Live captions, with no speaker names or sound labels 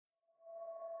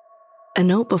A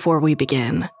note before we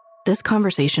begin. This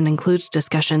conversation includes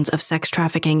discussions of sex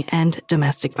trafficking and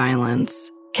domestic violence.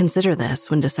 Consider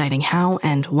this when deciding how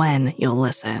and when you'll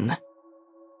listen.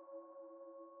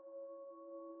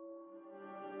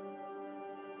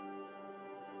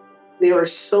 There are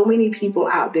so many people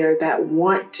out there that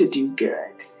want to do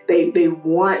good. They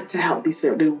want to help these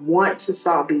families. They want to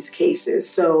solve these cases.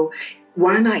 So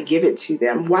why not give it to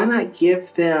them? Why not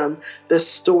give them the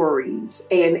stories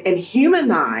and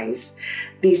humanize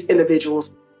these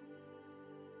individuals?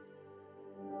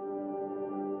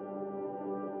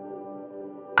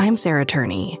 I'm Sarah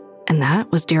Turney, and that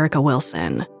was Derica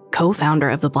Wilson, co-founder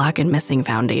of the Black and Missing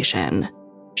Foundation.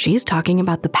 She's talking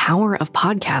about the power of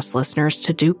podcast listeners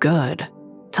to do good,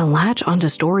 to latch onto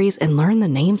stories and learn the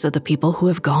names of the people who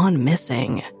have gone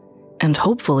missing, and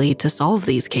hopefully to solve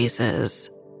these cases.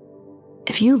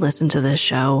 If you listen to this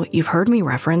show, you've heard me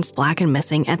reference Black and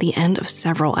Missing at the end of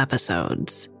several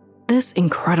episodes. This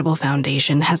incredible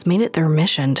foundation has made it their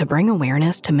mission to bring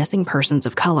awareness to missing persons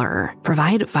of color,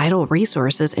 provide vital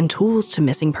resources and tools to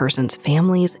missing persons'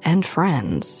 families and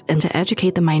friends, and to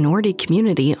educate the minority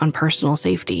community on personal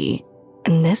safety.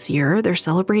 And this year, they're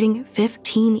celebrating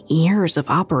 15 years of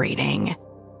operating.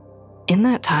 In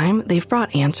that time, they've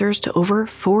brought answers to over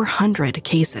 400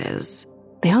 cases.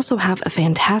 They also have a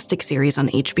fantastic series on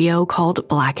HBO called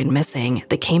Black and Missing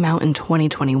that came out in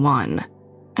 2021.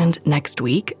 And next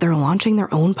week, they're launching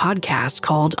their own podcast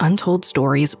called Untold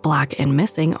Stories Black and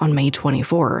Missing on May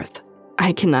 24th.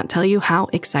 I cannot tell you how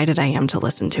excited I am to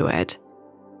listen to it.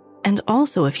 And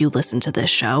also, if you listen to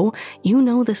this show, you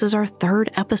know this is our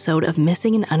third episode of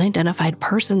Missing and Unidentified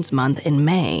Persons Month in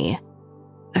May.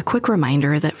 A quick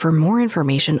reminder that for more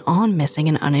information on Missing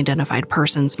and Unidentified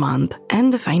Persons Month,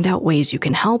 and to find out ways you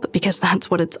can help because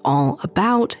that's what it's all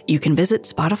about, you can visit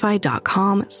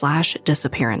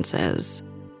spotify.com/disappearances.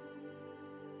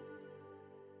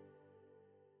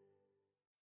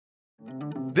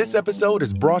 This episode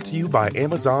is brought to you by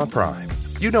Amazon Prime.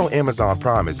 You know Amazon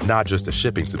Prime is not just a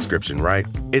shipping subscription, right?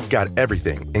 It's got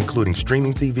everything, including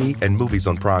streaming TV and movies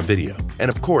on Prime Video. And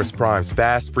of course, Prime's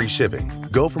fast, free shipping.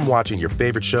 Go from watching your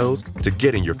favorite shows to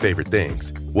getting your favorite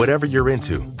things. Whatever you're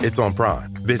into, it's on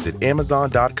Prime. Visit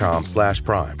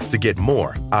Amazon.com/Prime to get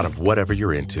more out of whatever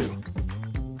you're into.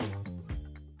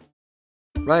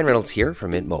 Ryan Reynolds here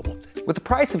from Mint Mobile. With the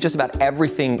price of just about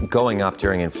everything going up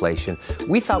during inflation,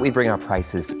 we thought we'd bring our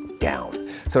prices down.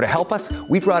 So to help us,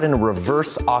 we brought in a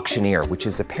reverse auctioneer, which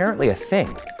is apparently a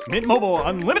thing. Mint Mobile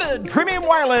Unlimited Premium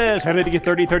Wireless. How to get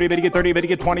 30, 30, bit to get 30, bit to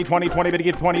get 20, 20, 20, bit to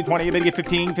get 20, 20, bit to get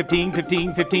 15, 15,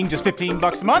 15, 15, just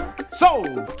 $15 a month?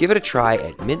 Sold! Give it a try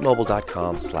at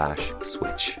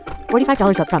mintmobile.com/switch.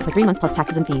 $45 up front for 3 months plus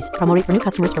taxes and fees. Promo rate for new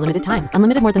customers for limited time.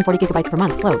 Unlimited more than 40 gigabytes per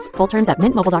month. Slows full terms at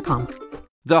mintmobile.com.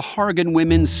 The Hargan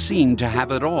women seemed to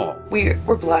have it all. We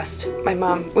were blessed. My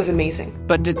mom was amazing.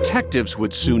 But detectives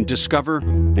would soon discover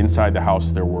Inside the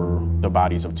house, there were the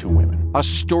bodies of 2 women. a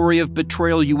story of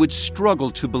betrayal you would struggle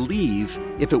to believe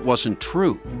if it wasn't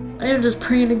true. I am just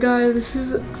praying to God, this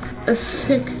is a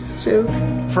sick joke.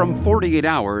 From 48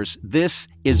 Hours, this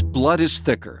is Blood is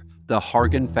Thicker, the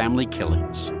Hargan Family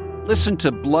Killings. Listen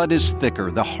to Blood is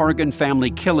Thicker, the Hargan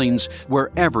Family Killings,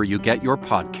 wherever you get your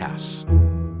podcasts.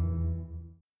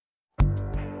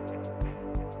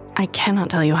 I cannot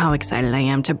tell you how excited I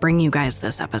am to bring you guys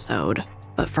this episode.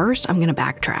 But first, I'm going to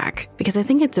backtrack, because I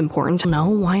think it's important to know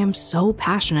why I'm so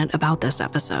passionate about this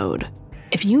episode.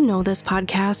 If you know this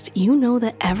podcast, you know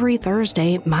that every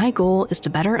Thursday, my goal is to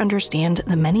better understand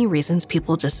the many reasons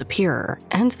people disappear,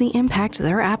 and the impact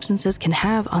their absences can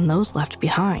have on those left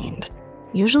behind.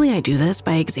 Usually I do this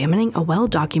by examining a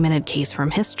well-documented case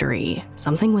from history,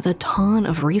 something with a ton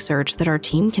of research that our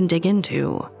team can dig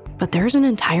into. But there's an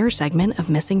entire segment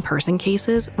of missing person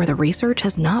cases where the research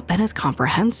has not been as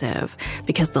comprehensive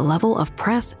because the level of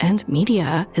press and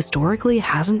media historically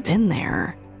hasn't been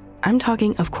there. I'm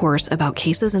talking, of course, about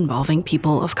cases involving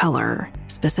people of color,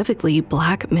 specifically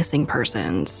Black missing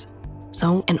persons.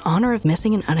 So, in honor of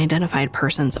Missing and Unidentified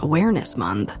Persons Awareness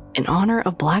Month, in honor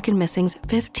of Black and Missing's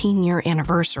 15-year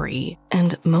anniversary,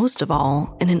 and most of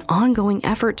all, in an ongoing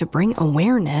effort to bring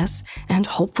awareness and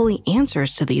hopefully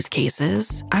answers to these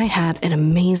cases, I had an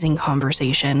amazing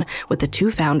conversation with the 2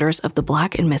 founders of the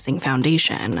Black and Missing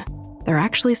Foundation. They're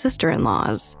actually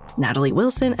sister-in-laws, Natalie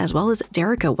Wilson as well as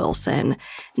Derica Wilson.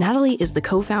 Natalie is the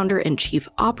co-founder and chief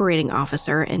operating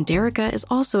officer, and Derica is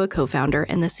also a co-founder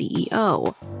and the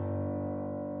CEO.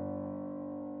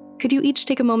 Could you each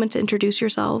take a moment to introduce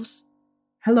yourselves?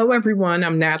 Hello, everyone.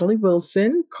 I'm Natalie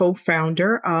Wilson,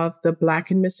 co-founder of the Black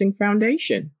and Missing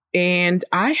Foundation. And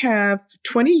I have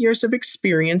 20 years of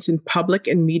experience in public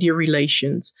and media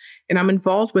relations, and I'm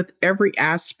involved with every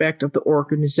aspect of the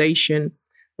organization.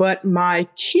 But my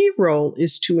key role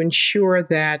is to ensure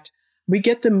that we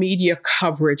get the media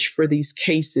coverage for these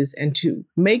cases and to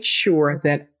make sure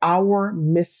that our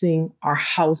missing are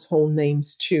household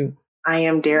names too. I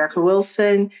am Derica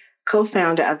Wilson,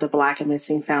 co-founder of the Black and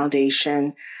Missing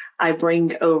Foundation. I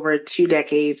bring over 2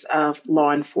 decades of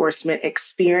law enforcement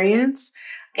experience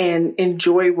and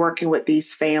enjoy working with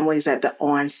these families at the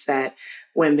onset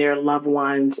when their loved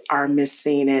ones are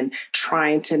missing and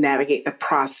trying to navigate the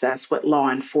process with law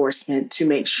enforcement to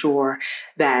make sure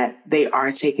that they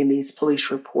are taking these police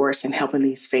reports and helping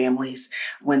these families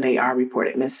when they are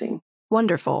reported missing.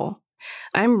 Wonderful.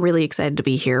 I'm really excited to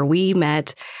be here. We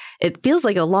met, it feels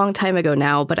like a long time ago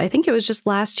now, but I think it was just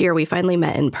last year we finally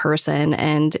met in person,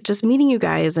 and just meeting you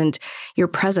guys and your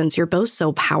presence, you're both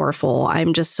so powerful.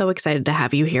 I'm just so excited to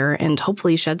have you here and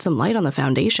hopefully shed some light on the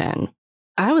foundation.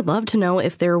 I would love to know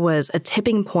if there was a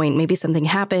tipping point, maybe something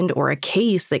happened or a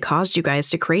case that caused you guys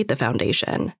to create the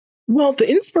foundation. Well, the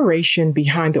inspiration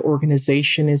behind the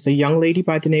organization is a young lady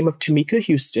by the name of Tamika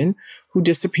Houston, who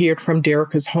disappeared from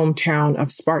Derica's hometown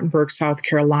of Spartanburg, South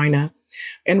Carolina.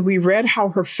 And we read how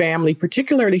her family,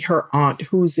 particularly her aunt,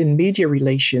 who's in media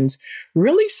relations,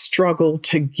 really struggled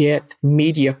to get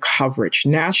media coverage,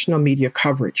 national media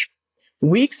coverage.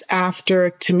 Weeks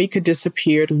after Tamika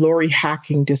disappeared, Lori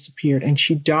Hacking disappeared, and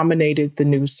she dominated the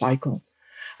news cycle.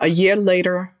 A year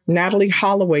later, Natalie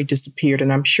Holloway disappeared,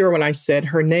 and I'm sure when I said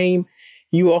her name,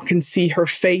 you all can see her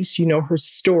face, you know her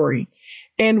story.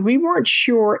 And we weren't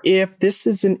sure if this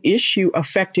is an issue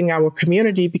affecting our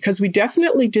community because we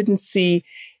definitely didn't see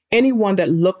anyone that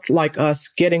looked like us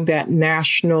getting that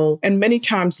national and many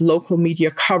times local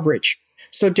media coverage.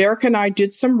 So Derica and I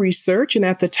did some research, and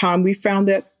at the time we found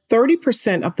that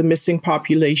 30% of the missing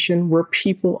population were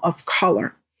people of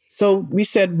color. So we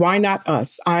said, why not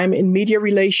us? I'm in media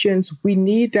relations. We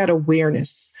need that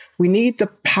awareness. We need the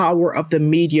power of the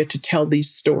media to tell these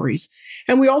stories.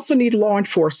 And we also need law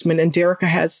enforcement. And Derica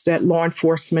has that law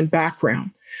enforcement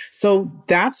background. So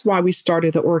that's why we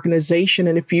started the organization.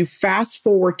 And if you fast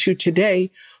forward to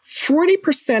today,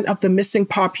 40% of the missing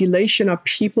population are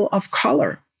people of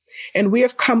color. And we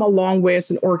have come a long way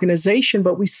as an organization,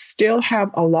 but we still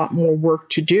have a lot more work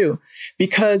to do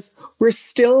because we're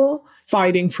still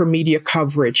fighting for media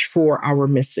coverage for our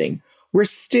missing. We're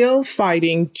still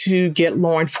fighting to get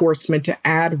law enforcement to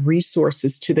add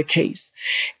resources to the case.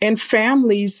 And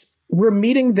families, we're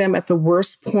meeting them at the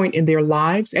worst point in their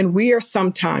lives, and we are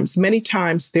sometimes, many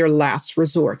times, their last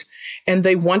resort. And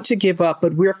they want to give up,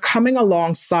 but we're coming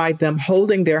alongside them,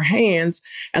 holding their hands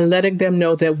and letting them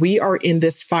know that we are in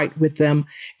this fight with them,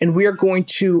 and we are going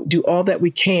to do all that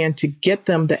we can to get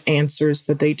them the answers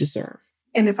that they deserve.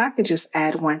 And if I could just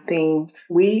add one thing,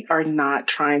 we are not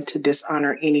trying to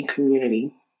dishonor any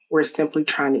community. We're simply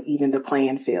trying to even the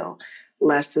playing field.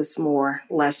 Less is more,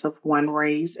 less of one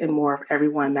race and more of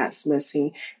everyone that's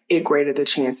missing, it greater the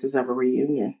chances of a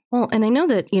reunion. Well, and I know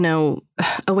that,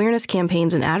 awareness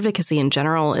campaigns and advocacy in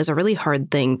general is a really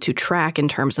hard thing to track in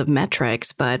terms of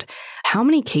metrics, but how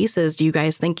many cases do you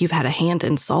guys think you've had a hand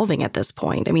in solving at this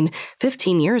point? I mean,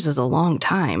 15 years is a long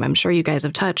time. I'm sure you guys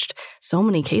have touched so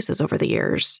many cases over the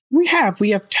years. We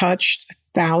have touched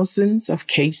thousands of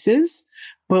cases,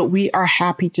 but we are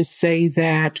happy to say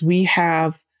that we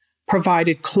have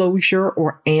provided closure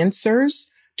or answers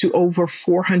to over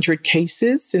 400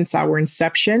 cases since our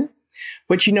inception.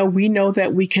 But, we know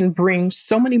that we can bring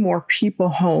so many more people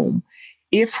home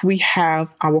if we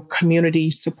have our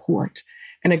community support.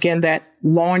 And again, that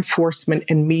law enforcement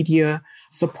and media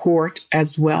support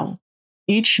as well.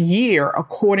 Each year,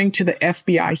 according to the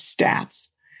FBI stats,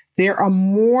 there are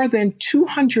more than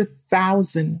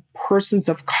 200,000 persons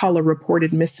of color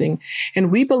reported missing.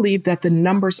 And we believe that the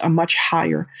numbers are much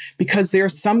higher because there are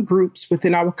some groups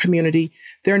within our community,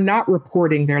 they're not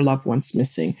reporting their loved ones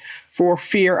missing for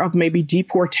fear of maybe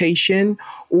deportation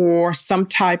or some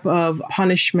type of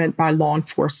punishment by law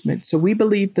enforcement. So we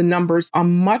believe the numbers are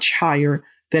much higher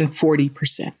than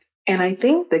 40%. And I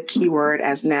think the key word,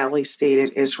 as Natalie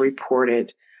stated, is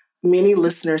reported. Many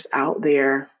listeners out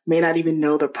there may not even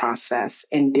know the process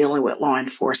in dealing with law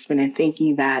enforcement and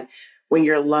thinking that when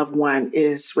your loved one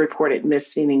is reported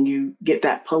missing and you get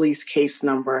that police case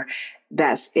number,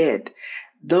 that's it.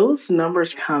 Those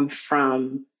numbers come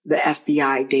from the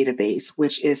FBI database,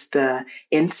 which is the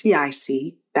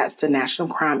NCIC, that's the National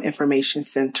Crime Information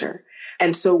Center.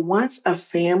 And so once a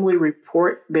family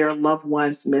report their loved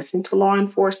ones missing to law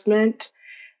enforcement,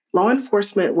 law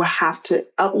enforcement will have to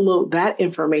upload that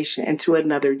information into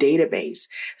another database.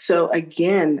 So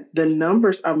again, the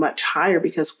numbers are much higher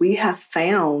because we have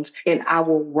found in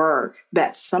our work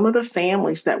that some of the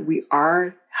families that we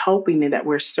are helping and that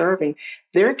we're serving,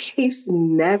 their case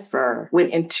never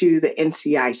went into the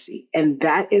NCIC. And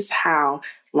that is how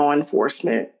law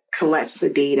enforcement collects the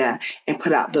data and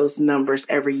put out those numbers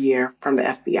every year from the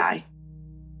FBI.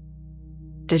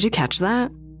 Did you catch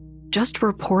that? Just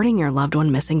reporting your loved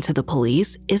one missing to the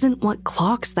police isn't what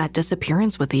clocks that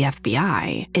disappearance with the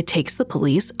FBI. It takes the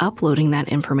police uploading that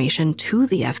information to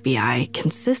the FBI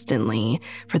consistently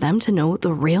for them to know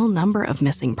the real number of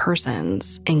missing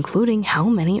persons, including how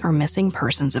many are missing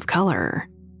persons of color.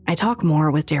 I talk more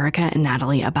with Derica and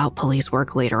Natalie about police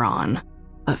work later on.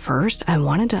 But first, I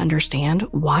wanted to understand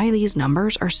why these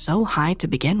numbers are so high to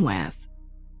begin with.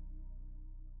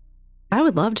 I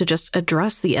would love to just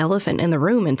address the elephant in the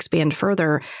room and expand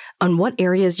further on what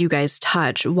areas you guys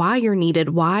touch, why you're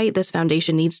needed, why this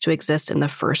foundation needs to exist in the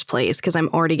first place, because I'm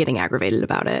already getting aggravated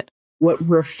about it. What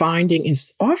we're finding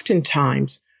is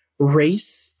oftentimes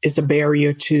race is a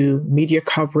barrier to media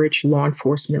coverage, law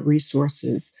enforcement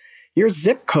resources. Your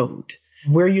zip code,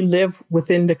 where you live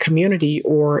within the community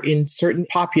or in certain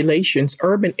populations,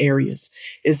 urban areas,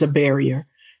 is a barrier.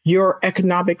 Your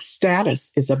economic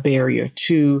status is a barrier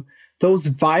to those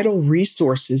vital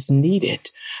resources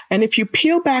needed. And if you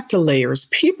peel back the layers,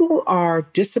 people are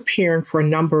disappearing for a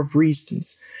number of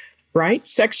reasons, right?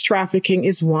 Sex trafficking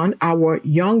is one. Our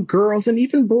young girls and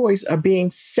even boys are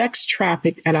being sex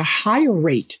trafficked at a higher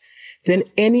rate than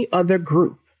any other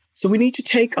group. So we need to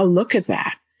take a look at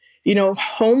that.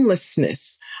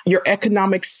 Homelessness, your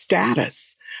economic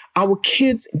status, our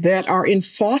kids that are in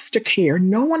foster care,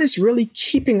 no one is really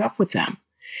keeping up with them.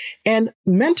 And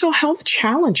mental health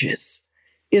challenges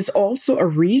is also a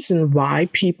reason why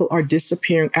people are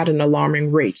disappearing at an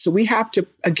alarming rate. So we have to,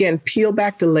 again, peel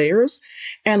back the layers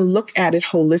and look at it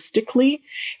holistically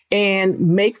and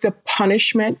make the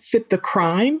punishment fit the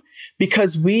crime,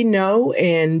 because we know,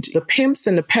 and the pimps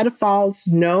and the pedophiles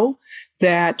know,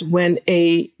 that when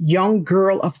a young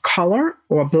girl of color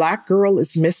or a Black girl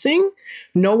is missing,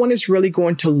 no one is really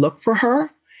going to look for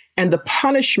her. And the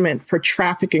punishment for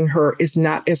trafficking her is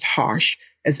not as harsh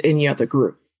as any other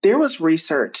group. There was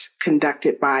research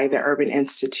conducted by the Urban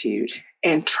Institute,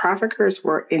 and traffickers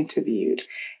were interviewed.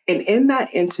 And in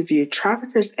that interview,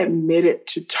 traffickers admitted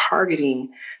to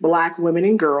targeting Black women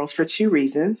and girls for two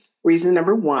reasons. Reason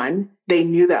number one, they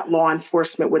knew that law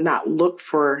enforcement would not look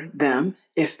for them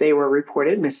if they were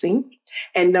reported missing.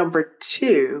 And number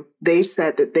two, they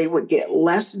said that they would get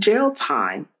less jail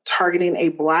time targeting a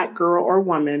Black girl or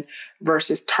woman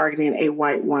versus targeting a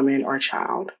white woman or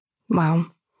child. Wow.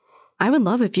 I would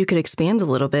love if you could expand a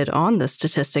little bit on the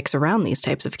statistics around these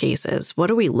types of cases.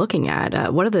 What are we looking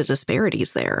at? What are the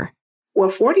disparities there? Well,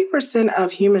 40%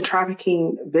 of human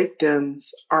trafficking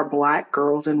victims are Black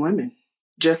girls and women.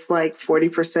 Just like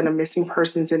 40% of missing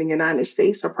persons in the United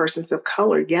States are persons of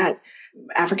color, yet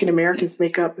African Americans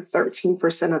make up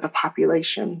 13% of the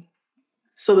population.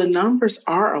 So the numbers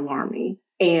are alarming.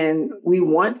 And we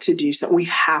want to do something. We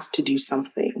have to do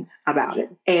something about it.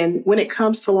 And when it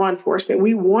comes to law enforcement,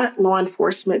 we want law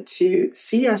enforcement to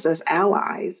see us as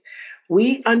allies.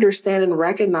 We understand and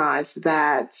recognize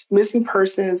that missing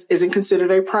persons isn't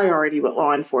considered a priority with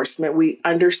law enforcement. We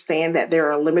understand that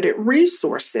there are limited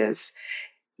resources,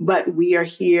 but we are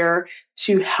here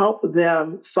to help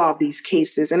them solve these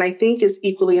cases. And I think it's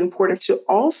equally important to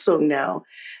also know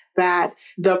that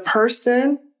the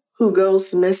person who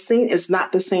goes missing is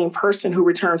not the same person who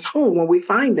returns home when we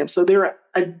find them. So there are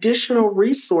additional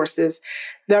resources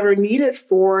that are needed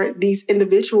for these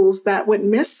individuals that went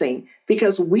missing,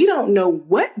 because we don't know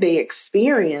what they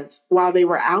experienced while they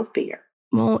were out there.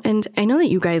 Well, and I know that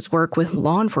you guys work with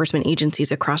law enforcement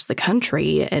agencies across the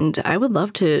country, and I would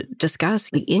love to discuss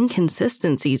the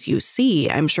inconsistencies you see.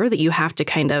 I'm sure that you have to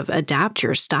kind of adapt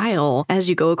your style as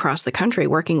you go across the country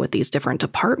working with these different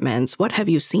departments. What have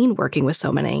you seen working with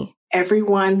so many?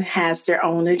 Everyone has their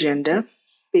own agenda,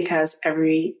 because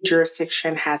every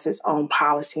jurisdiction has its own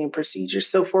policy and procedures.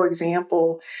 So, for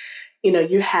example,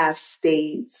 you have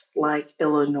states like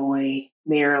Illinois,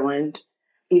 Maryland,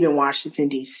 even Washington,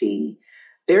 D.C.,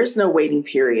 there's no waiting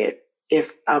period.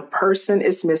 If a person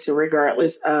is missing,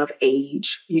 regardless of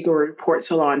age, you can report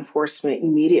to law enforcement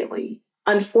immediately.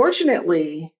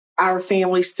 Unfortunately, our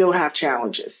families still have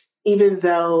challenges, even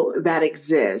though that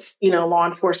exists. Law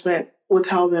enforcement will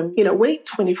tell them, wait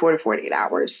 24 to 48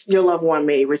 hours. Your loved one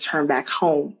may return back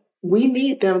home. We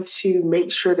need them to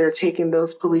make sure they're taking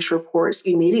those police reports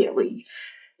immediately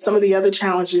Some of the other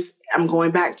challenges, I'm going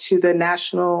back to the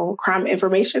National Crime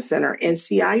Information Center,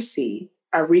 NCIC.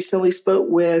 I recently spoke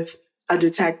with a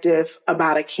detective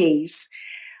about a case,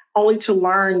 only to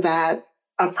learn that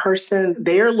a person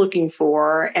they're looking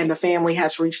for and the family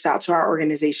has reached out to our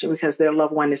organization because their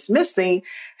loved one is missing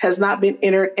has not been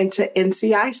entered into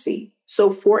NCIC.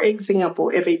 So, for example,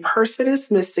 if a person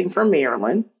is missing from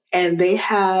Maryland and they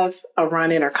have a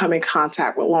run-in or come in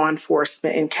contact with law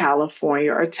enforcement in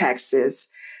California or Texas,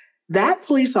 that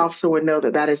police officer would know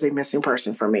that that is a missing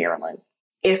person from Maryland.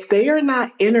 If they are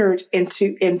not entered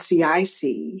into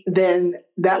NCIC, then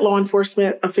that law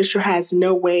enforcement official has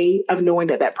no way of knowing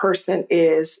that that person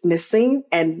is missing,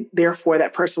 and therefore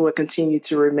that person will continue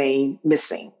to remain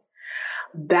missing.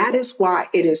 That is why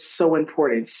it is so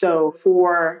important. So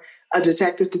for a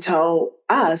detective to tell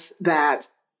us that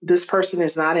this person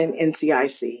is not in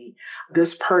NCIC,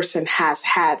 this person has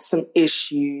had some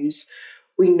issues,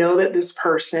 we know that this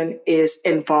person is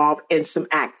involved in some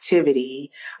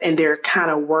activity and they're kind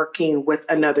of working with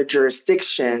another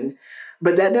jurisdiction,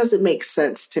 but that doesn't make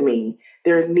sense to me.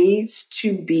 There needs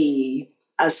to be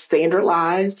a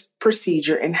standardized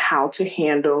procedure in how to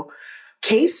handle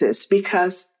cases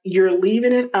because you're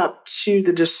leaving it up to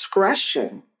the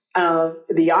discretion of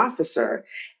the officer.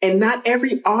 And not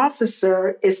every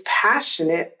officer is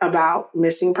passionate about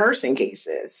missing person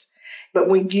cases. But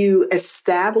when you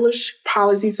establish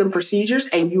policies and procedures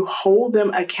and you hold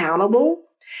them accountable,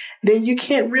 then you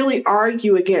can't really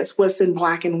argue against what's in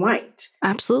black and white.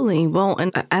 Absolutely. Well,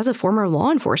 and as a former law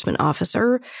enforcement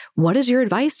officer, what is your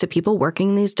advice to people working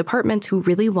in these departments who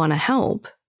really want to help?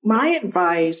 My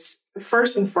advice,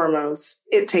 first and foremost,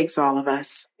 it takes all of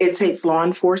us. It takes law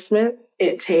enforcement,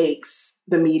 it takes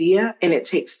the media, and it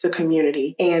takes the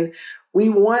community. And we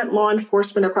want law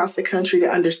enforcement across the country to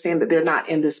understand that they're not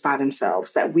in this by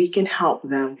themselves, that we can help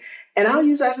them. And I'll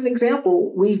use as an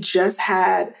example, we just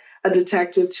had a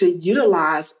detective to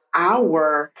utilize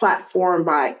our platform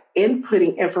by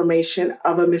inputting information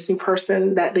of a missing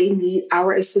person that they need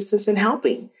our assistance in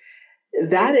helping.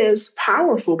 That is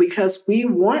powerful because we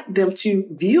want them to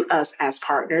view us as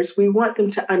partners. We want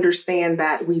them to understand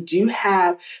that we do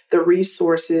have the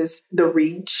resources, the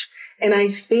reach. And I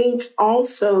think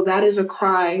also that is a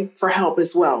cry for help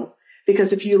as well.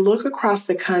 Because if you look across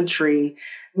the country,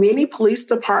 many police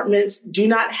departments do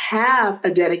not have a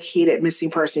dedicated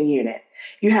missing person unit.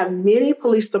 You have many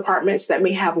police departments that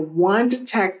may have one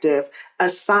detective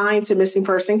assigned to missing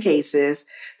person cases.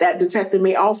 That detective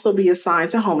may also be assigned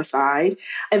to homicide.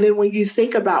 And then when you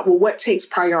think about, well, what takes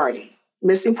priority,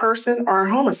 missing person or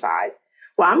homicide?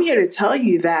 Well, I'm here to tell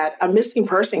you that a missing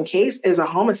person case is a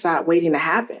homicide waiting to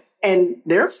happen. And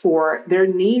therefore, there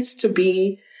needs to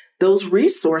be those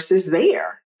resources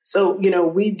there. So,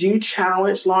 we do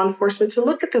challenge law enforcement to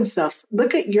look at themselves,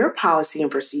 look at your policy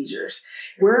and procedures.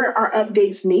 Where are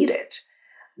updates needed?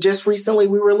 Just recently,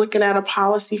 we were looking at a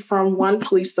policy from one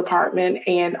police department,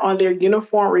 and on their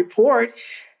uniform report,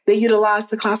 they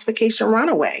utilized the classification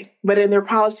runaway. But in their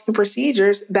policy and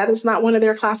procedures, that is not one of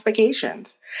their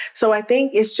classifications. So I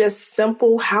think it's just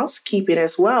simple housekeeping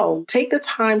as well. Take the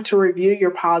time to review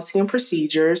your policy and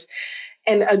procedures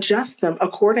and adjust them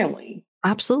accordingly.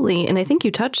 Absolutely. And I think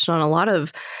you touched on a lot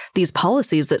of these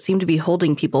policies that seem to be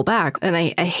holding people back. And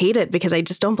I hate it because I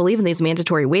just don't believe in these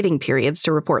mandatory waiting periods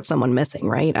to report someone missing,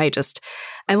 right?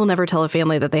 I will never tell a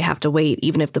family that they have to wait,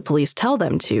 even if the police tell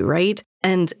them to, right?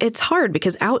 And it's hard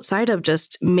because outside of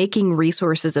just making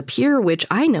resources appear, which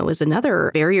I know is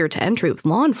another barrier to entry with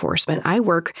law enforcement, I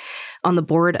work on the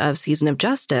board of Season of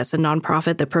Justice, a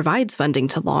nonprofit that provides funding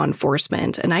to law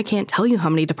enforcement. And I can't tell you how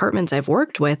many departments I've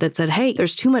worked with that said, hey,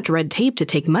 there's too much red tape to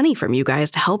take money from you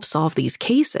guys to help solve these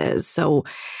cases. So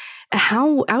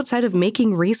how, outside of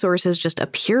making resources just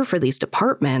appear for these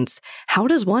departments, how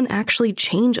does one actually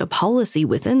change a policy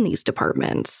within these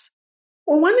departments?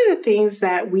 Well, one of the things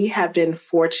that we have been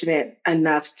fortunate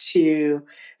enough to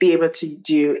be able to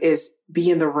do is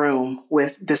be in the room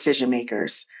with decision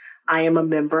makers. I am a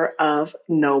member of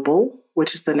NOBLE,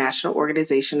 which is the National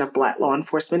Organization of Black Law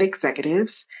Enforcement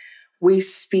Executives. We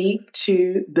speak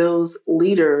to those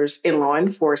leaders in law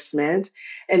enforcement.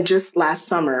 And just last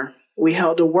summer, we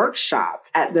held a workshop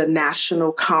at the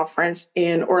national conference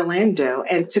in Orlando.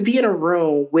 And to be in a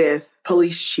room with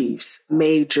police chiefs,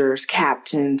 majors,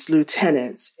 captains,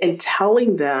 lieutenants, and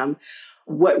telling them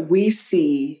what we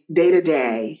see day to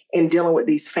day in dealing with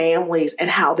these families and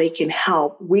how they can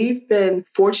help. We've been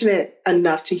fortunate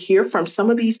enough to hear from some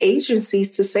of these agencies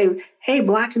to say, hey,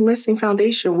 Black and Missing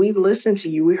Foundation, we've listened to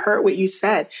you. We heard what you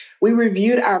said. We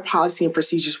reviewed our policy and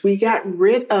procedures. We got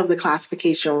rid of the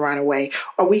classification runaway,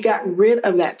 or we got rid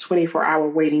of that 24-hour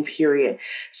waiting period.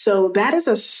 So that is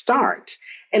a start.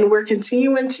 And we're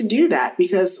continuing to do that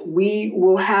because we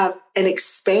will have an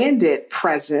expanded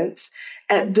presence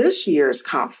at this year's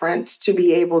conference to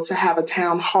be able to have a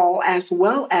town hall as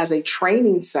well as a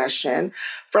training session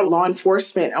for law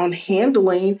enforcement on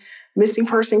handling missing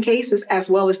person cases as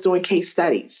well as doing case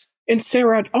studies. And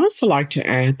Sarah, I'd also like to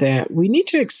add that we need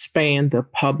to expand the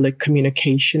public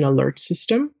communication alert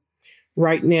system.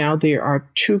 Right now, there are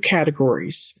 2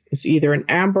 categories. It's either an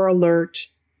Amber Alert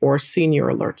or a Senior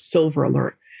Alert, Silver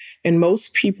Alert. And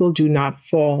most people do not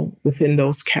fall within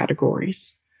those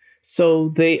categories. So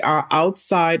they are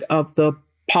outside of the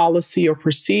policy or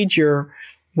procedure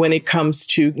when it comes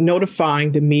to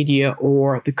notifying the media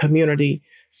or the community.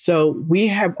 So we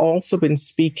have also been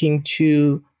speaking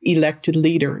to elected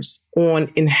leaders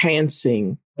on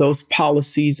enhancing those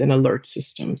policies and alert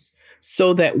systems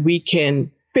so that we can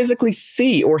physically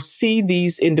see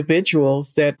these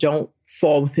individuals that don't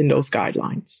fall within those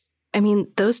guidelines. I mean,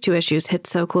 those 2 issues hit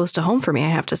so close to home for me, I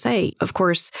have to say. Of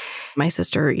course, my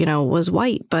sister, was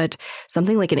white, but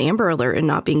something like an Amber Alert and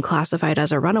not being classified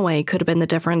as a runaway could have been the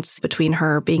difference between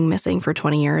her being missing for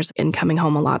 20 years and coming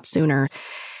home a lot sooner.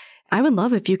 I would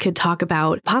love if you could talk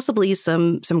about possibly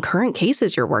some current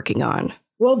cases you're working on.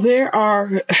 Well, there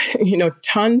are,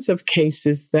 tons of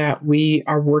cases that we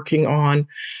are working on,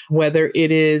 whether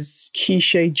it is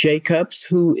Keisha Jacobs,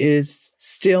 who is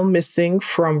still missing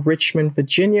from Richmond,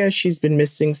 Virginia. She's been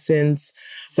missing since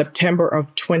September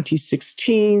of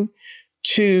 2016,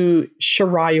 to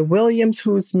Shariah Williams,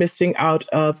 who's missing out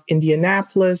of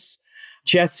Indianapolis,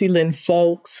 Jessie Lynn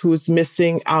Folks, who's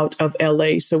missing out of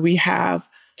LA. So we have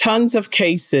tons of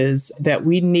cases that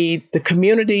we need the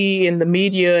community and the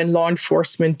media and law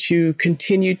enforcement to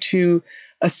continue to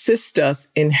assist us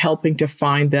in helping to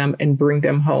find them and bring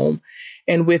them home.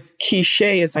 And with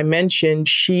Keisha, as I mentioned,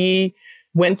 she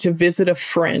went to visit a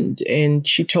friend and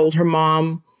she told her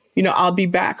mom, I'll be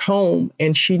back home.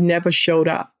 And she never showed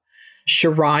up.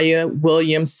 Shariah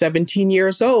Williams, 17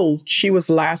 years old, she was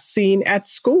last seen at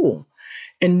school.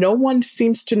 And no one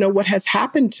seems to know what has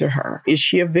happened to her. Is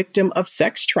she a victim of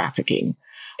sex trafficking?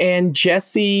 And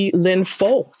Jessie Lynn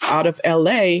Folks out of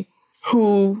LA,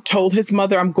 who told his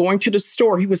mother, I'm going to the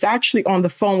store. He was actually on the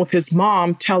phone with his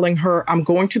mom telling her, I'm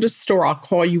going to the store. I'll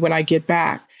call you when I get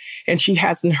back. And she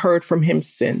hasn't heard from him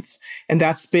since. And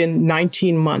that's been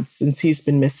 19 months since he's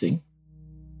been missing.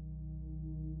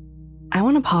 I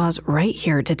want to pause right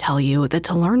here to tell you that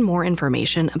to learn more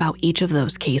information about each of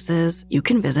those cases, you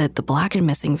can visit the Black and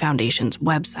Missing Foundation's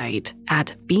website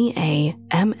at bamfi.org.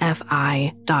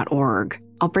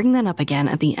 I'll bring that up again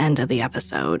at the end of the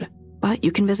episode. But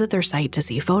you can visit their site to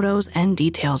see photos and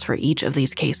details for each of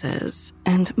these cases,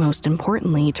 and most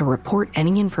importantly, to report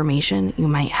any information you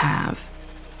might have.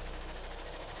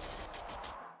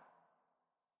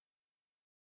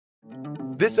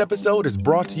 This episode is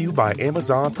brought to you by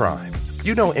Amazon Prime.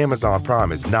 You know Amazon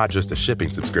Prime is not just a shipping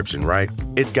subscription, right?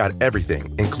 It's got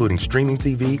everything, including streaming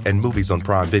TV and movies on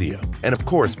Prime Video. And of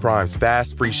course, Prime's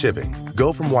fast, free shipping.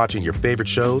 Go from watching your favorite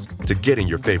shows to getting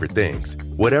your favorite things.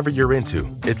 Whatever you're into,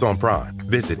 it's on Prime.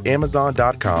 Visit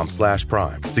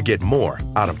Amazon.com/Prime to get more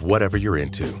out of whatever you're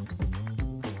into.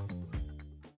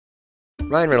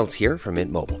 Ryan Reynolds here from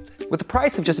Mint Mobile. With the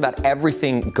price of just about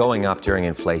everything going up during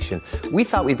inflation, we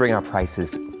thought we'd bring our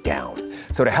prices down.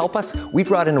 So to help us, we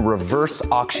brought in a reverse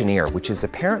auctioneer, which is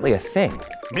apparently a thing.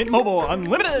 Mint Mobile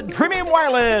Unlimited Premium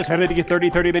Wireless. How to get 30,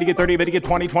 30, bit to get 30, bit to get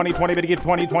 20, 20, 20, bit to get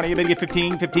 20, 20, bit to get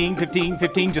 15, 15, 15,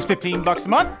 15, just $15 a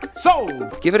month?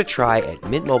 Sold! Give it a try at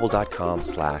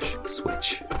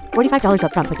mintmobile.com/switch. $45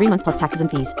 up front for 3 months plus taxes and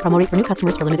fees. Promo rate for new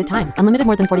customers for limited time. Unlimited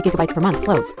more than 40 gigabytes per month.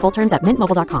 Slows full terms at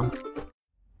mintmobile.com.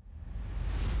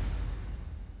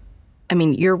 I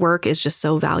mean, your work is just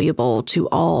so valuable to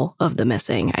all of the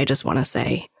missing, I just want to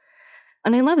say.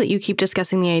 And I love that you keep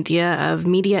discussing the idea of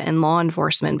media and law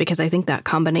enforcement, because I think that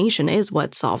combination is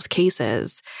what solves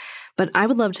cases. But I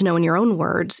would love to know, in your own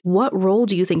words, what role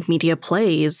do you think media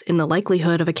plays in the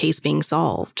likelihood of a case being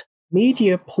solved?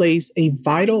 Media plays a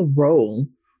vital role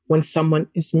when someone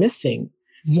is missing.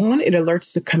 One, it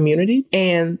alerts the community,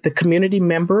 and the community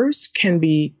members can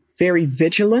be very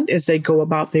vigilant as they go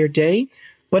about their day.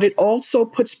 But it also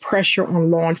puts pressure on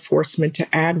law enforcement to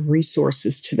add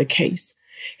resources to the case.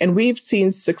 And we've seen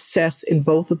success in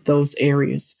both of those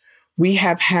areas. We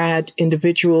have had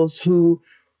individuals who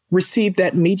received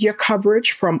that media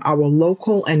coverage from our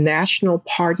local and national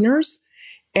partners.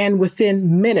 And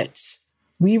within minutes,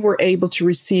 we were able to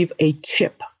receive a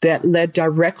tip that led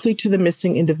directly to the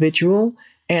missing individual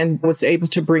and was able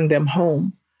to bring them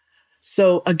home.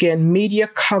 So again, media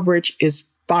coverage is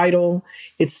vital,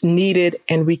 it's needed,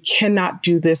 and we cannot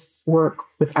do this work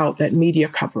without that media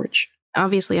coverage.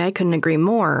 Obviously, I couldn't agree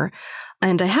more.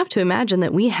 And I have to imagine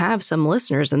that we have some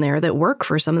listeners in there that work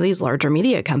for some of these larger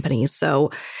media companies.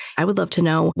 So I would love to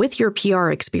know, with your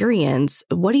PR experience,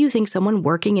 what do you think someone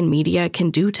working in media can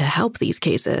do to help these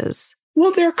cases?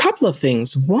 Well, there are a couple of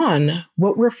things. One,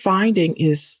 what we're finding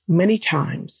is many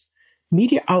times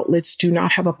media outlets do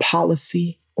not have a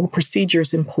policy or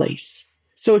procedures in place.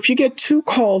 So if you get 2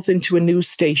 calls into a news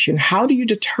station, how do you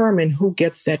determine who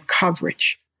gets that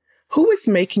coverage? Who is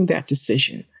making that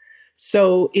decision?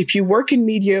 So if you work in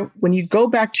media, when you go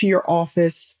back to your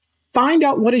office, find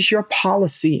out what is your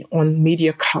policy on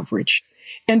media coverage.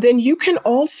 And then you can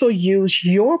also use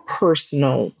your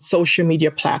personal social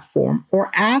media platform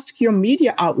or ask your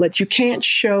media outlet. You can't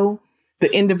show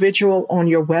the individual on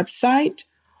your website.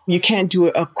 You can't do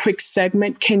a quick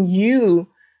segment. Can you,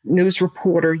 news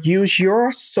reporter, use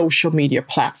your social media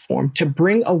platform to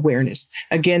bring awareness?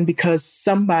 Again, because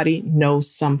somebody knows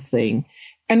something.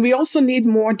 And we also need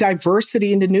more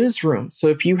diversity in the newsroom. So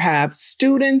if you have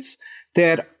students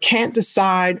that can't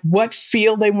decide what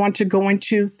field they want to go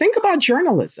into, think about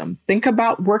journalism. Think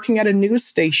about working at a news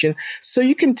station so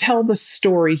you can tell the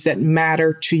stories that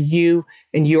matter to you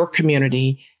and your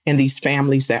community and these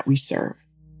families that we serve.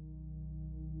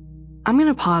 I'm going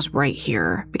to pause right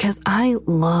here because I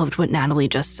loved what Natalie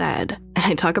just said. And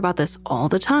I talk about this all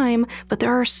the time, but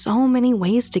there are so many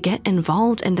ways to get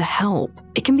involved and to help.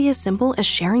 It can be as simple as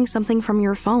sharing something from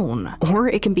your phone, or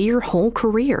it can be your whole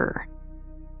career.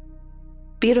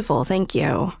 Beautiful, thank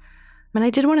you. And I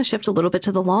did want to shift a little bit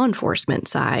to the law enforcement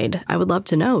side. I would love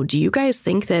to know, do you guys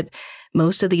think that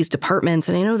most of these departments,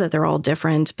 and I know that they're all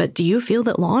different, but do you feel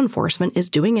that law enforcement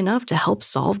is doing enough to help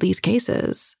solve these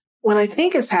cases? What I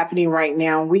think is happening right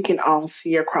now, we can all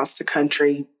see across the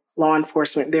country, law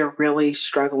enforcement, they're really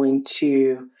struggling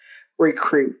to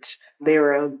recruit.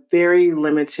 There are very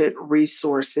limited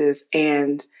resources.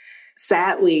 And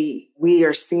sadly, we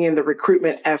are seeing the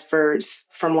recruitment efforts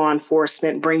from law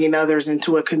enforcement bringing others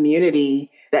into a community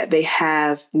that they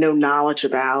have no knowledge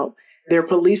about. They're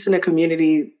policing a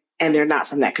community and they're not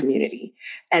from that community.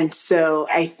 And so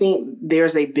I think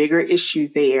there's a bigger issue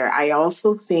there. I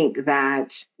also think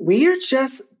that we are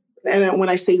just, and when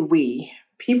I say we,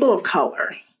 people of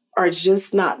color are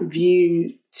just not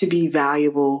viewed to be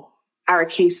valuable. Our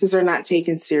cases are not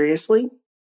taken seriously.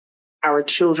 Our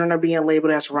children are being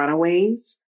labeled as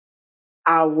runaways.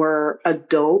 Our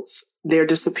adults, their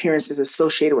disappearance is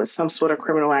associated with some sort of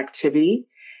criminal activity.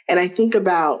 And I think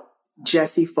about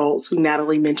Jesse Foltz, who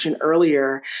Natalie mentioned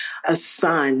earlier, a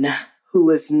son who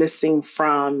was missing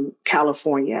from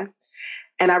California.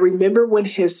 And I remember when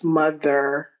his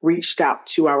mother reached out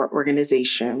to our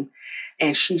organization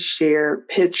and she shared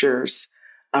pictures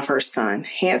of her son,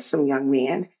 handsome young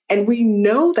man. And we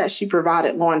know that she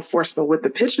provided law enforcement with the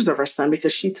pictures of her son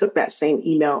because she took that same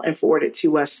email and forwarded it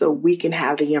to us so we can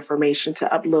have the information to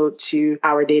upload to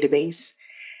our database.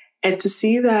 And to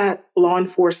see that law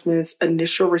enforcement's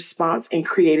initial response in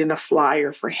creating a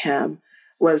flyer for him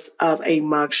was of a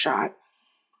mugshot.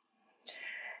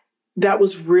 That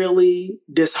was really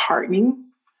disheartening.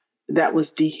 That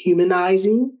was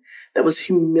dehumanizing. That was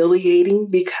humiliating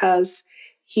because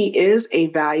he is a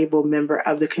valuable member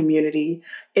of the community.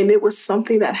 And it was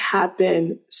something that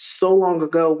happened so long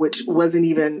ago, which wasn't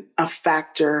even a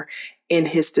factor in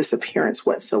his disappearance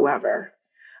whatsoever.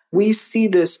 We see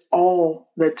this all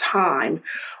the time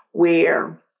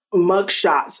where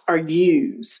mugshots are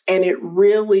used, and it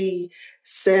really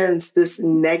sends this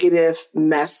negative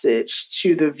message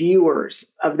to the viewers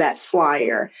of that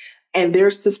flyer. And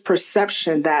there's this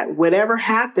perception that whatever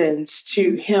happens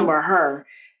to him or her,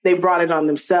 they brought it on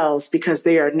themselves because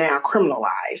they are now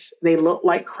criminalized. They look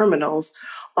like criminals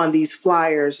on these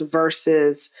flyers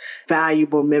versus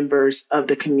valuable members of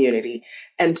the community.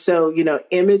 And so,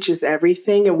 image is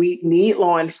everything. And we need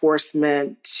law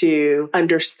enforcement to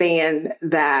understand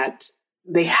that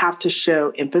they have to show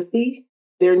empathy.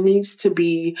 There needs to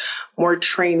be more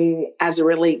training as it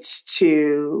relates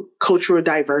to cultural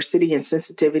diversity and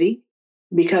sensitivity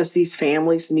because these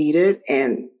families need it.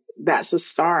 And that's a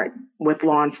start with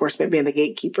law enforcement being the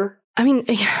gatekeeper. I mean,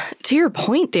 to your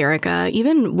point, Derica,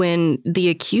 even when the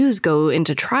accused go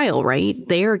into trial, right,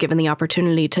 they are given the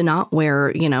opportunity to not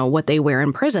wear, what they wear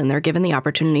in prison. They're given the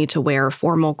opportunity to wear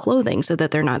formal clothing so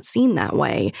that they're not seen that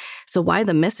way. So why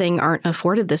the missing aren't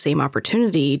afforded the same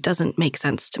opportunity doesn't make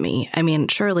sense to me. I mean,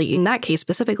 surely in that case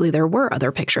specifically, there were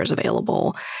other pictures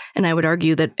available. And I would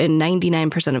argue that in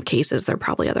 99% of cases, there are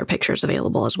probably other pictures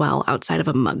available as well outside of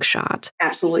a mugshot.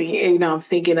 Absolutely. And, I'm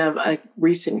thinking of a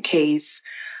recent case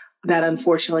that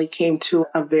unfortunately came to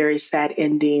a very sad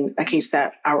ending, a case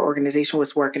that our organization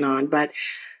was working on. But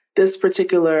this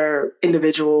particular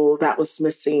individual that was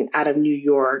missing out of New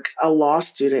York, a law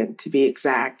student to be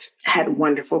exact, had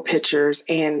wonderful pictures.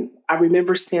 And I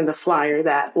remember seeing the flyer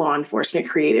that law enforcement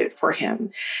created for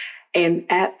him. And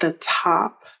at the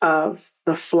top of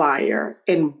the flyer,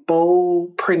 in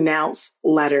bold, pronounced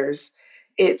letters,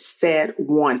 it said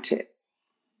 "wanted."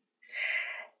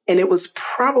 And it was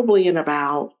probably in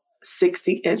about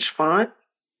 60-inch font,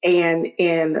 and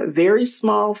in very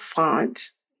small font,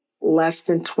 less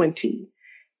than 20,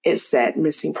 it said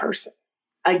 "missing person."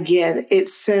 Again, it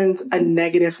sends a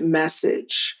negative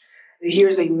message.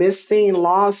 Here's a missing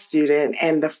law student,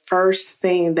 and the first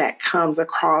thing that comes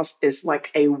across is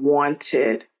like a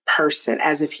wanted person,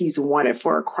 as if he's wanted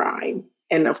for a crime.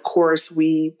 And of course,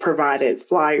 we provided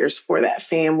flyers for that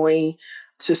family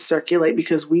to circulate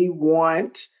because we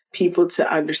want people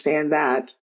to understand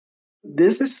that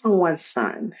this is someone's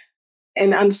son.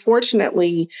 And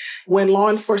unfortunately, when law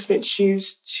enforcement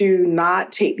choose to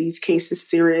not take these cases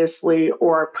seriously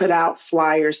or put out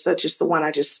flyers such as the one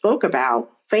I just spoke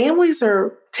about, families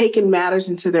are taking matters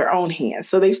into their own hands.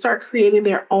 So they start creating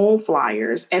their own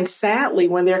flyers. And sadly,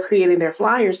 when they're creating their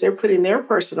flyers, they're putting their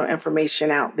personal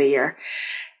information out there.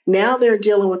 Now they're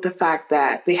dealing with the fact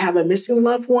that they have a missing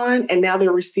loved one, and now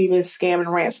they're receiving scam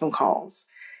and ransom calls.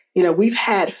 We've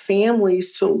had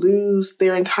families to lose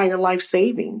their entire life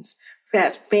savings. We've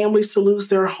had families to lose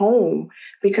their home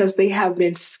because they have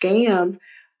been scammed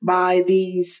by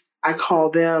these, I call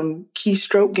them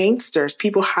keystroke gangsters,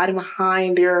 people hiding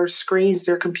behind their screens,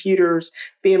 their computers,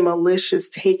 being malicious,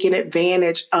 taking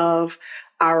advantage of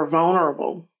our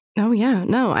vulnerable. Oh, yeah.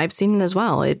 No, I've seen it as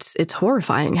well. It's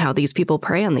horrifying how these people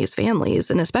prey on these families,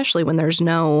 and especially when there's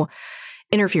no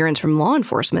interference from law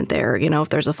enforcement there. If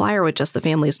there's a flyer with just the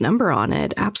family's number on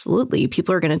it, absolutely,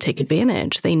 people are going to take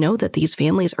advantage. They know that these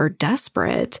families are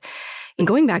desperate. And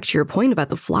going back to your point about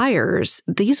the flyers,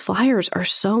 these flyers are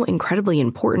so incredibly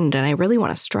important. And I really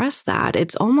want to stress that.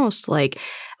 It's almost like,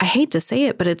 I hate to say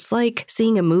it, but it's like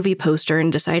seeing a movie poster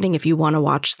and deciding if you want to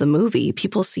watch the movie.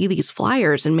 People see these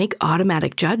flyers and make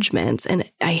automatic judgments.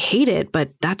 And I hate it,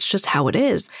 but that's just how it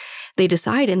is. They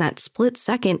decide in that split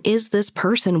second, is this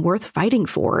person worth fighting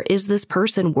for? Is this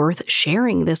person worth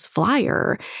sharing this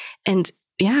flyer? And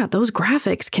yeah, those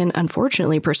graphics can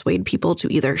unfortunately persuade people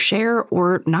to either share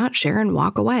or not share and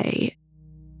walk away.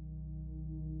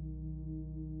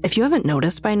 If you haven't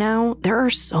noticed by now, there are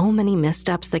so many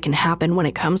missteps that can happen when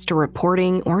it comes to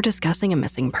reporting or discussing a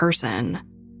missing person.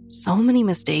 So many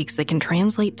mistakes that can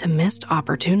translate to missed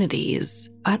opportunities.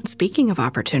 But speaking of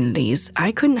opportunities,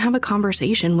 I couldn't have a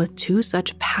conversation with two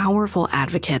such powerful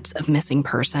advocates of missing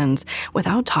persons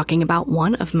without talking about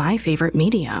one of my favorite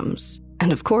mediums.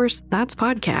 And of course, that's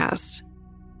podcasts.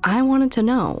 I wanted to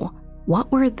know,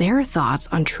 what were their thoughts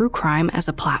on true crime as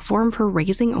a platform for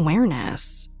raising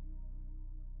awareness?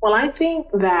 Well, I think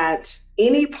that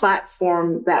any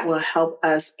platform that will help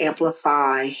us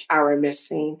amplify our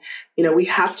missing, we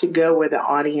have to go where the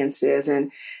audience is.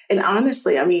 And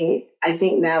honestly, I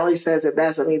think Natalie says it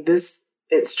best.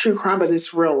 It's true crime, but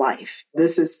it's real life.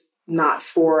 This is not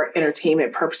for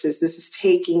entertainment purposes. This is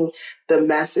taking the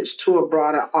message to a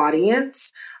broader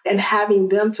audience and having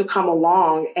them to come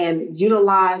along and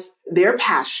utilize their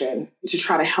passion to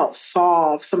try to help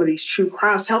solve some of these true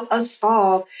crimes, help us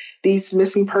solve these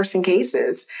missing person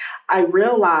cases. I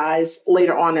realized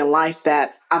later on in life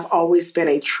that I've always been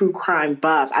a true crime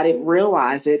buff. I didn't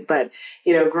realize it, but,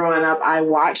 growing up, I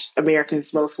watched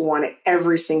America's Most Wanted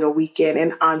every single weekend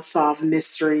and Unsolved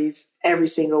Mysteries every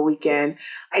single weekend.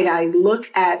 And I look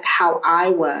at how I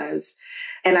was,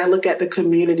 and I look at the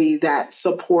community that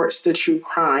supports the true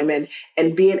crime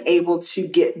and being able to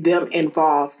get them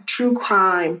involved. True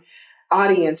crime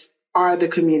audience are the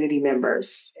community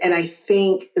members. And I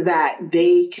think that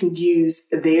they can use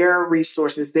their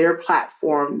resources, their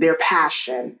platform, their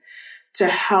passion to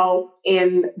help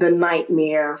in the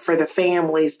nightmare for the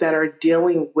families that are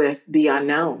dealing with the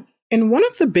unknown. And one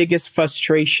of the biggest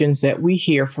frustrations that we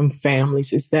hear from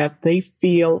families is that they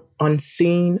feel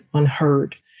unseen,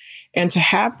 unheard. And to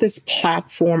have this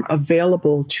platform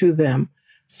available to them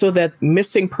so that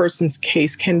missing persons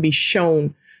case can be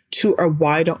shown to a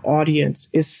wider audience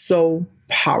is so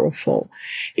powerful.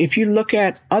 If you look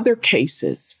at other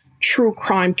cases, true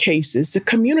crime cases, the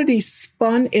community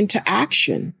spun into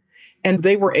action and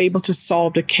they were able to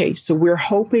solve the case. So we're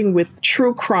hoping with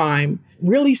true crime,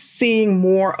 really seeing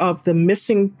more of the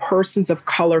missing persons of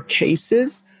color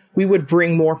cases, we would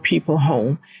bring more people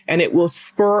home. And it will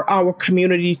spur our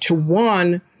community to,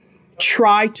 one,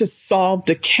 try to solve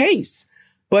the case,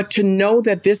 but to know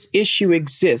that this issue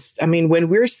exists. I mean, when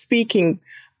we're speaking,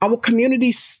 our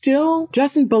community still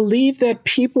doesn't believe that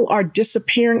people are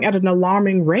disappearing at an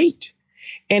alarming rate.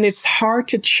 And it's hard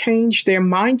to change their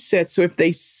mindset. So if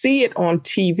they see it on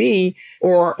TV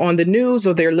or on the news,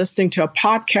 or they're listening to a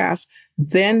podcast,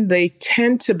 then they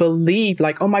tend to believe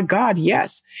like, oh my God,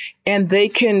 yes. And they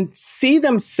can see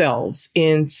themselves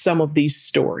in some of these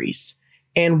stories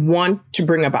and want to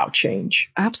bring about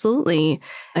change. Absolutely.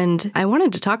 And I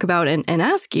wanted to talk about and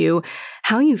ask you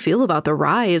how you feel about the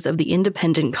rise of the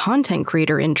independent content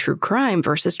creator in true crime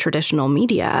versus traditional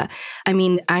media. I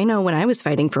mean, I know when I was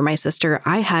fighting for my sister,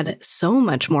 I had so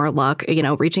much more luck,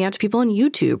 reaching out to people on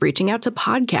YouTube, reaching out to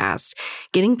podcasts,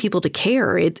 getting people to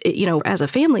care. As a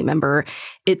family member,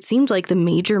 it seemed like the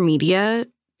major media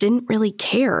didn't really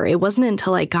care. It wasn't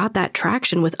until I got that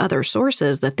traction with other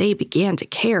sources that they began to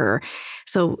care.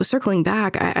 So circling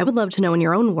back, I would love to know in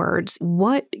your own words,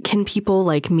 what can people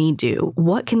like me do?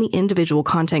 What can the individual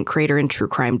content creator in true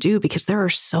crime do? Because there are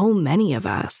so many of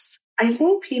us. I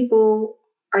think people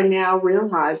are now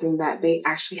realizing that they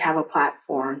actually have a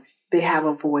platform. They have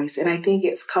a voice. And I think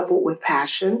it's coupled with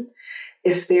passion.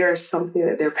 If there is something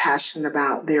that they're passionate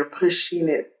about, they're pushing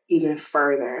it even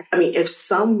further. I mean, if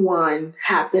someone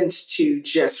happens to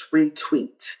just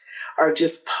retweet or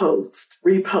just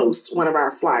repost one of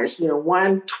our flyers,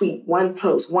 one tweet, one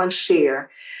post, one share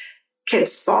can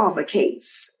solve a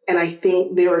case. And I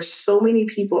think there are so many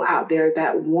people out there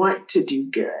that want to do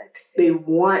good. They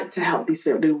want to help these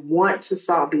families. They want to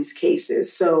solve these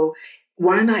cases. So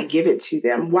why not give it to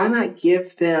them? Why not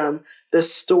give them the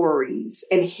stories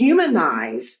and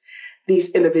humanize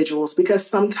these individuals? Because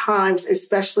sometimes,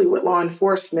 especially with law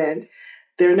enforcement,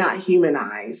 they're not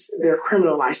humanized, they're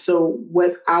criminalized. So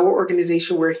with our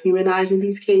organization, we're humanizing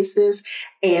these cases.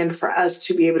 And for us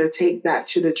to be able to take that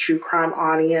to the true crime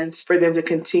audience, for them to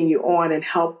continue on and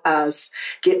help us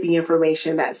get the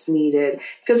information that's needed.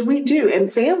 Because we do,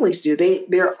 and families do.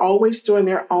 They're always doing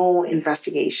their own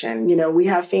investigation. We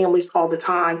have families all the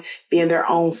time being their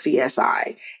own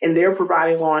CSI, and they're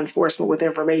providing law enforcement with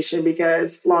information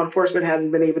because law enforcement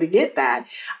hasn't been able to get that.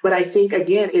 But I think,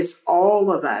 again, it's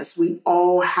all of us. We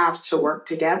all have to work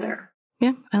together.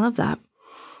 Yeah, I love that.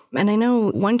 And I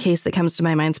know one case that comes to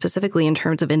my mind specifically in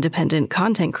terms of independent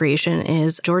content creation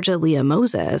is Georgia Leah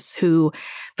Moses, who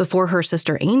before her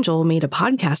sister Angel made a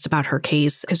podcast about her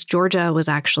case, because Georgia was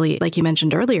actually, like you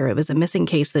mentioned earlier, it was a missing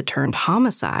case that turned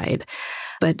homicide,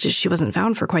 but she wasn't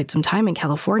found for quite some time in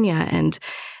California. And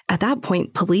at that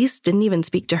point, police didn't even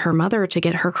speak to her mother to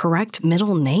get her correct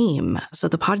middle name. So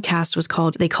the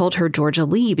podcast they called her Georgia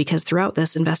Lee because throughout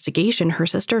this investigation, her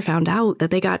sister found out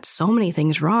that they got so many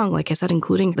things wrong, like I said,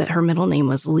 including that her middle name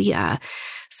was Leah.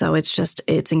 So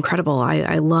it's incredible.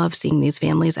 I love seeing these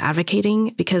families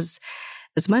advocating because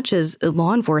as much as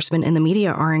law enforcement and the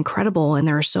media are incredible, and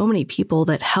there are so many people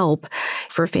that help,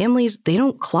 for families, they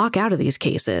don't clock out of these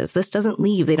cases. This doesn't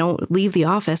leave. They don't leave the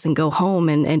office and go home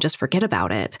and just forget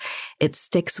about it. It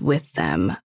sticks with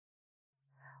them.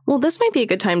 Well, this might be a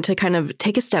good time to kind of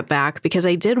take a step back because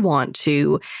I did want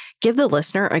to give the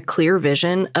listener a clear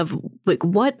vision of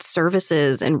what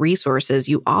services and resources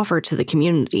you offer to the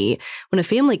community. When a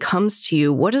family comes to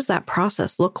you, what does that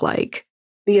process look like?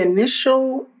 The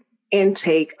initial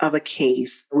intake of a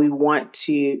case, we want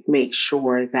to make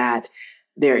sure that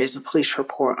there is a police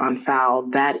report on file.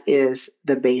 That is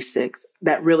the basics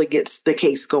that really gets the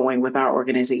case going with our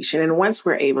organization. And once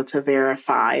we're able to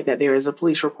verify that there is a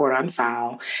police report on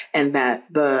file and that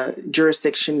the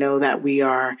jurisdiction know that we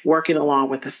are working along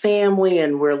with the family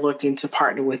and we're looking to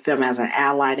partner with them as an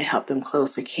ally to help them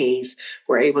close the case,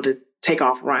 we're able to take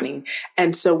off running.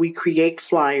 And so we create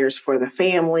flyers for the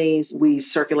families. We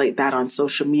circulate that on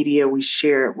social media. We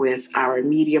share it with our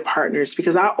media partners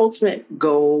because our ultimate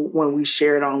goal when we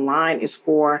share it online is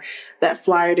for that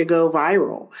flyer to go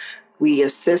viral. We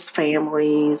assist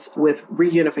families with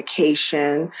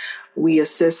reunification. We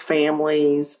assist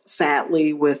families,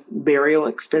 sadly, with burial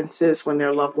expenses when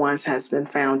their loved ones has been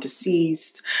found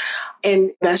deceased.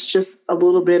 And that's just a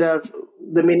little bit of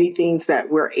the many things that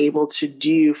we're able to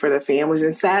do for the families.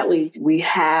 And sadly, we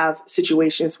have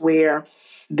situations where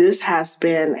this has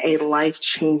been a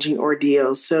life-changing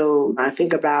ordeal. So I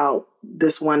think about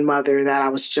this one mother that I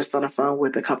was just on the phone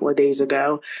with a couple of days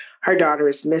ago. Her daughter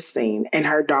is missing, and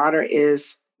her daughter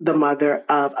is the mother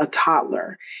of a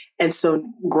toddler. And so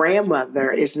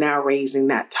grandmother is now raising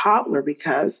that toddler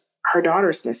because her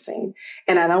daughter's missing.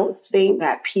 And I don't think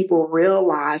that people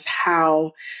realize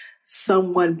how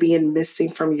someone being missing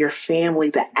from your family,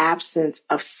 the absence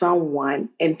of someone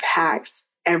impacts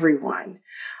everyone.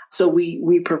 So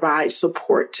we provide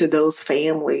support to those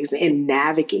families in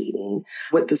navigating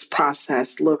what this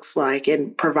process looks like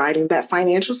and providing that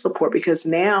financial support, because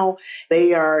now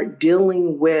they are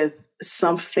dealing with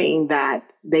something that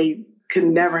they could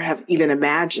never have even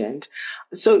imagined.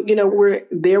 So, we're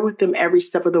there with them every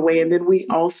step of the way. And then we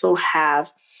also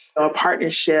have a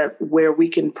partnership where we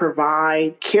can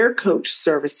provide care coach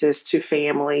services to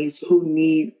families who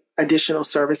need additional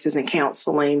services in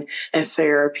counseling and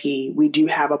therapy. We do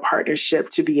have a partnership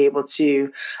to be able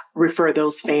to refer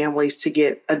those families to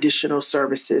get additional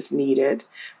services needed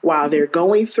while they're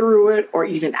going through it or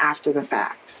even after the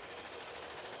fact.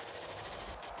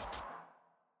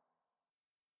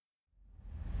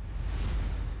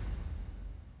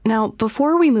 Now,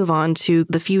 before we move on to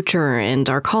the future and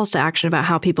our calls to action about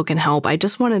how people can help, I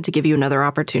just wanted to give you another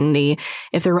opportunity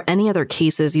if there were any other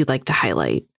cases you'd like to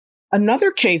highlight.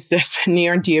 Another case that's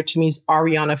near and dear to me is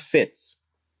Ariana Fitz.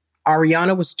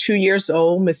 Ariana was 2 years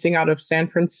old, missing out of San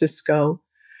Francisco.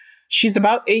 She's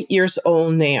about 8 years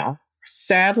old now.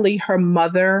 Sadly, her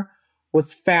mother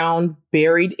was found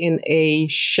buried in a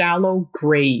shallow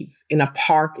grave in a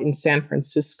park in San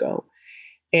Francisco.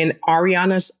 And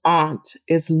Ariana's aunt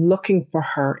is looking for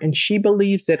her, and she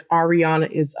believes that Ariana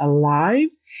is alive.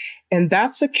 And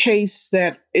that's a case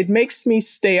that it makes me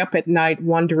stay up at night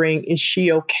wondering, is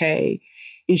she okay?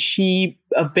 Is she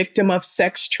a victim of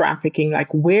sex trafficking?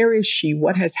 Like, where is she?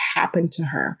 What has happened to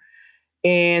her?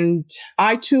 And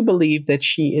I too believe that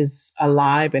she is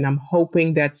alive, and I'm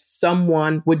hoping that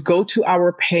someone would go to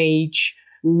our page,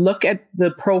 look at the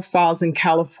profiles in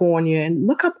California, and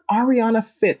look up Ariana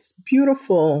Fitz,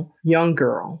 beautiful young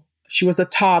girl. She was a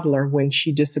toddler when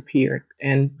she disappeared,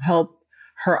 and help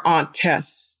her aunt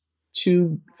Tess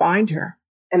to find her.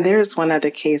 And there's one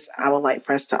other case I would like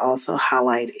for us to also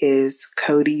highlight is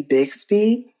Cody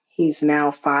Bixby. He's now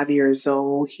 5 years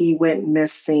old. He went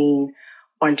missing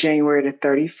on January the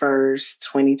 31st,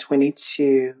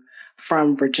 2022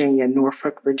 from Virginia,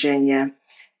 Norfolk, Virginia.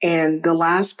 And the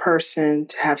last person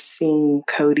to have seen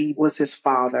Cody was his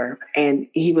father. And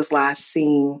he was last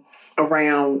seen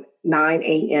around 9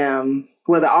 a.m.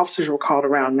 Well, the officers were called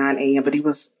around 9 a.m., but he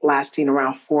was last seen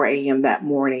around 4 a.m. that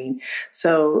morning.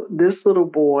 So this little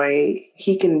boy,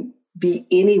 he can be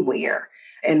anywhere.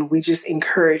 And we just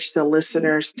encourage the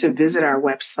listeners to visit our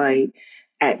website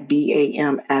at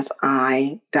bamfi.org.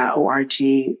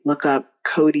 Look up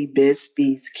Cody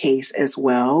Bixby's case as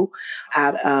well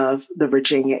out of the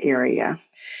Virginia area.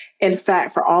 In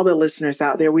fact, for all the listeners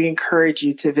out there, we encourage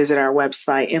you to visit our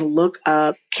website and look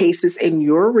up cases in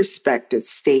your respective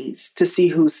states to see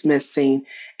who's missing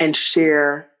and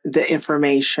share the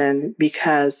information,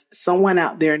 because someone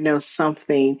out there knows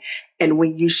something. And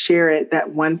when you share it,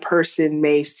 that one person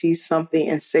may see something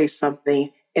and say something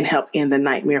and help end the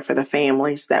nightmare for the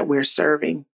families that we're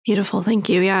serving. Beautiful. Thank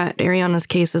you. Yeah, Ariana's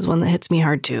case is one that hits me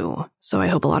hard too. So I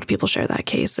hope a lot of people share that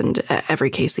case, and every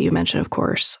case that you mentioned, of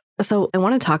course. So I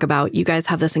want to talk about, you guys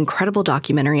have this incredible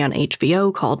documentary on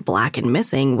HBO called Black and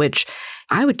Missing, which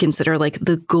I would consider like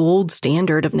the gold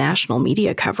standard of national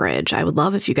media coverage. I would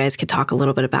love if you guys could talk a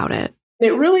little bit about it.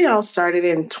 It really all started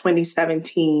in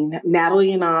 2017.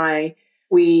 Natalie and I,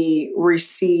 we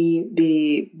received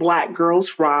the Black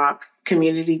Girls Rock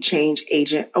Community Change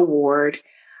Agent Award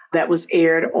that was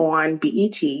aired on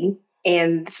BET.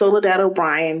 And Soledad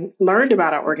O'Brien learned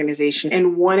about our organization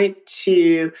and wanted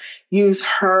to use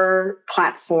her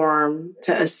platform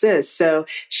to assist. So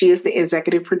she is the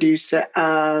executive producer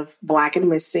of Black and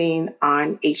Missing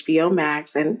on HBO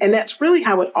Max. And that's really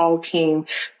how it all came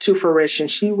to fruition.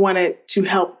 She wanted to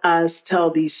help us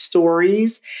tell these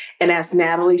stories. And as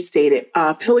Natalie stated,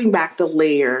 peeling back the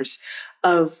layers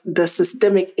of the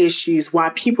systemic issues why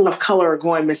people of color are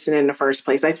going missing in the first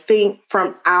place. I think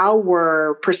from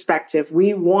our perspective,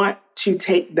 we want to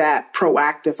take that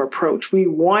proactive approach. We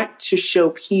want to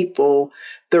show people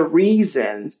the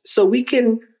reasons so we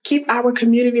can keep our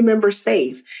community members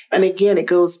safe. And again, it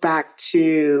goes back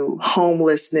to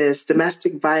homelessness,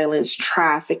 domestic violence,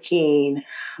 trafficking,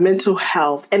 mental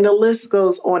health, and the list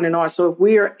goes on and on. So if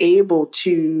we are able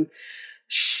to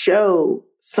show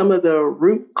some of the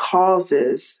root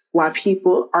causes why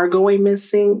people are going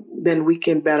missing, then we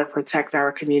can better protect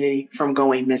our community from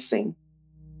going missing.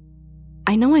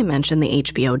 I know I mentioned the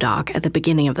HBO doc at the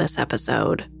beginning of this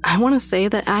episode. I want to say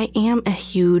that I am a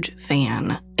huge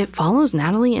fan. It follows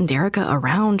Natalie and Derica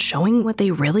around showing what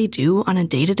they really do on a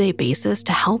day-to-day basis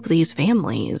to help these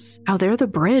families, how they're the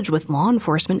bridge with law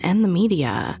enforcement and the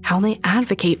media, how they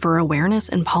advocate for awareness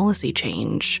and policy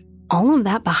change. All of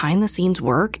that behind-the-scenes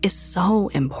work is so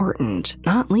important,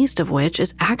 not least of which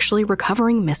is actually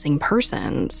recovering missing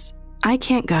persons. I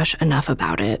can't gush enough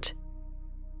about it.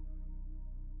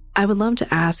 I would love to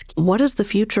ask, what does the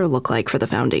future look like for the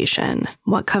foundation?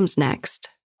 What comes next?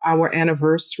 Our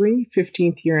anniversary,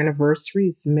 15th year anniversary,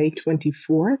 is May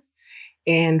 24th.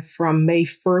 And from May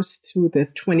 1st through the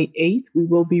 28th, we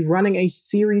will be running a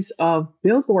series of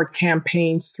billboard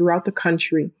campaigns throughout the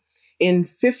country in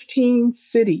 15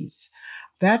 cities.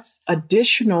 That's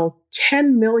additional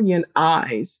 10 million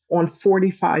eyes on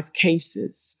 45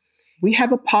 cases. We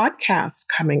have a podcast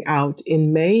coming out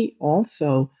in May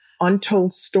also,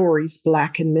 Untold Stories,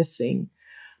 Black and Missing.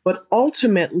 But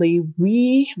ultimately,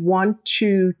 we want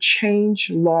to change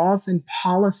laws and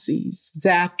policies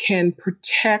that can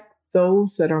protect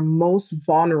those that are most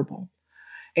vulnerable.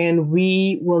 And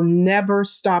we will never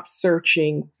stop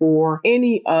searching for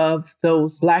any of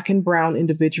those Black and brown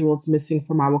individuals missing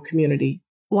from our community.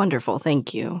 Wonderful.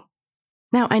 Thank you.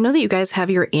 Now, I know that you guys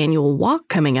have your annual walk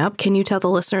coming up. Can you tell the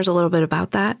listeners a little bit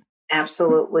about that?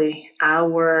 Absolutely.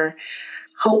 Our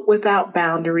Hope Without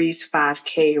Boundaries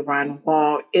 5K Run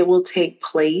Walk. It will take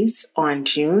place on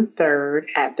June 3rd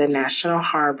at the National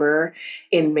Harbor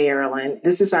in Maryland.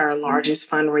 This is our largest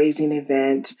fundraising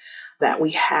event that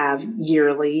we have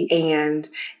yearly, and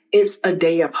it's a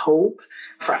day of hope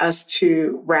for us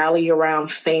to rally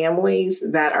around families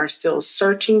that are still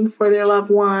searching for their loved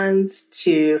ones,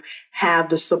 to have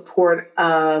the support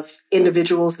of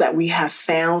individuals that we have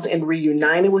found and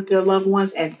reunited with their loved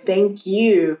ones. And thank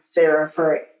you, Sarah,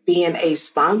 for being a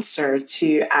sponsor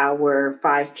to our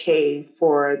 5K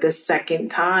for the second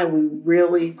time. We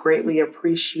really greatly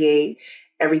appreciate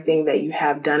everything that you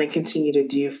have done and continue to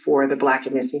do for the Black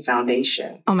and Missing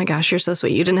Foundation. Oh my gosh, you're so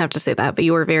sweet. You didn't have to say that, but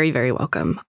you are very, very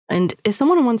welcome. And if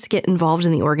someone wants to get involved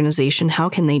in the organization, how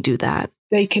can they do that?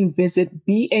 They can visit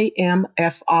bamfi.org.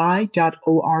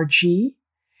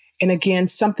 And again,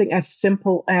 something as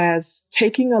simple as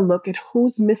taking a look at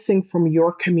who's missing from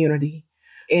your community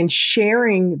and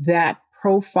sharing that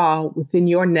profile within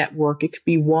your network. It could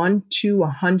be 1, 2,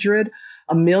 100,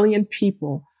 1 million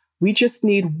people. We just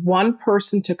need one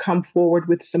person to come forward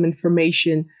with some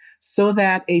information so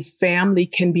that a family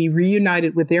can be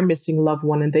reunited with their missing loved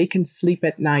one and they can sleep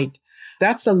at night.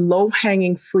 That's a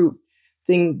low-hanging fruit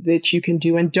thing that you can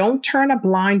do. And don't turn a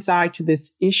blind eye to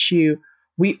this issue.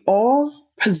 We all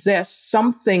possess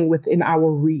something within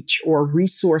our reach or a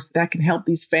resource that can help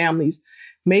these families.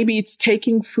 Maybe it's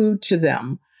taking food to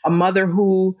them, a mother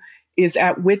who is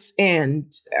at wit's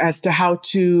end as to how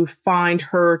to find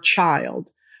her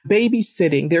child.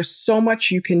 Babysitting, there's so much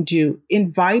you can do.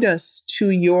 Invite us to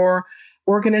your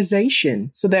organization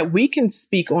so that we can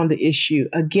speak on the issue.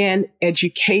 Again,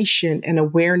 education and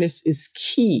awareness is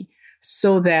key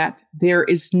so that there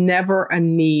is never a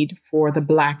need for the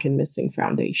Black and Missing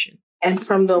Foundation. And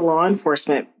from the law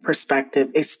enforcement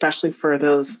perspective, especially for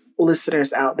those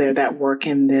listeners out there that work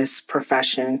in this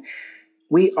profession,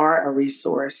 we are a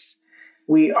resource.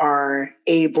 We are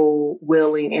able,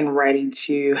 willing, and ready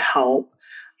to help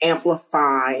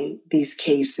amplify these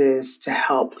cases, to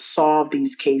help solve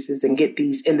these cases and get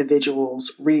these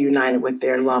individuals reunited with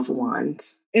their loved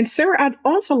ones. And Sarah, I'd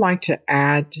also like to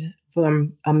add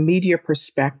from a media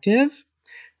perspective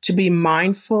to be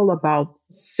mindful about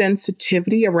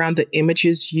sensitivity around the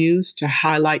images used to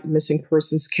highlight missing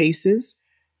persons cases.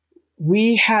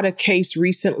 We had a case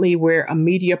recently where a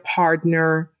media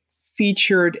partner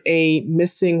featured a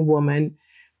missing woman.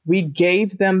 We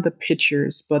gave them the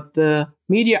pictures, but the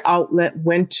media outlet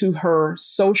went to her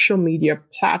social media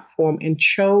platform and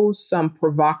chose some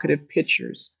provocative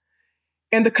pictures.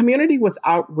 And the community was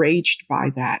outraged by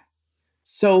that.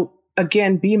 So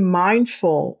again, be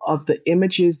mindful of the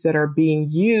images that are being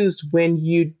used when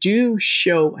you do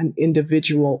show an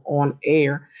individual on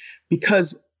air,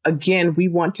 because again, we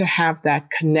want to have that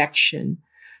connection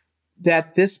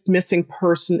that this missing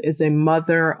person is a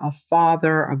mother, a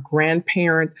father, a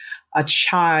grandparent, a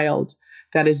child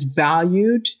that is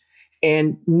valued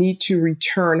and need to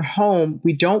return home.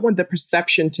 We don't want the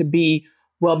perception to be,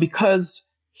 well, because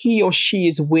he or she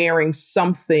is wearing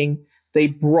something, they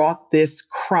brought this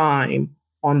crime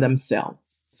on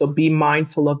themselves. So be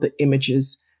mindful of the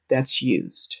images that's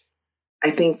used. I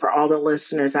think for all the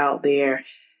listeners out there,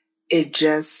 it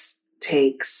just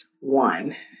takes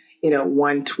one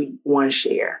tweet, one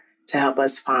share to help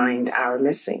us find our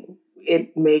missing.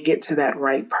 it may get to that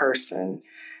right person,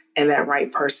 and that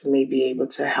right person may be able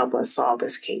to help us solve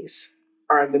this case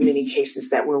or the many cases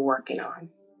that we're working on.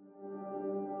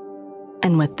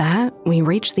 And with that, we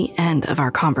reach the end of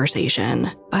our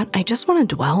conversation. But I just want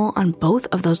to dwell on both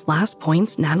of those last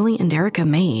points Natalie and Derica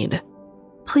made.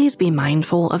 Please be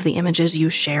mindful of the images you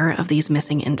share of these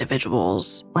missing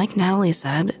individuals. Like Natalie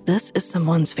said, this is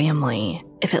someone's family.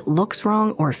 If it looks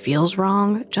wrong or feels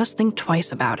wrong, just think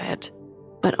twice about it.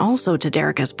 But also to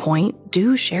Derica's point,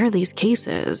 do share these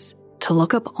cases. To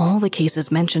look up all the cases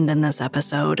mentioned in this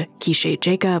episode, Keisha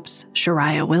Jacobs,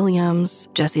 Shariah Williams,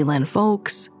 Jessie Lynn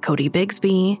Folks, Cody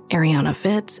Bigsby, Ariana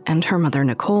Fitz, and her mother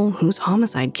Nicole, whose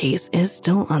homicide case is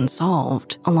still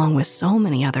unsolved, along with so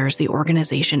many others the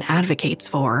organization advocates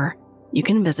for, you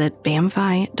can visit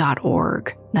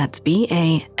bamfi.org. That's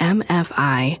BAMFI.org.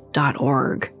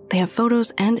 They have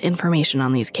photos and information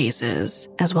on these cases,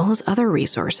 as well as other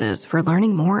resources for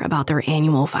learning more about their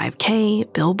annual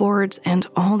 5K, billboards, and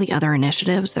all the other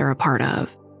initiatives they're a part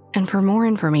of. And for more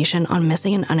information on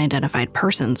Missing and Unidentified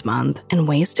Persons Month and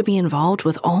ways to be involved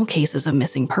with all cases of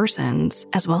missing persons,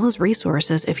 as well as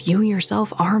resources if you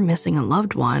yourself are missing a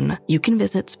loved one, you can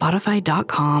visit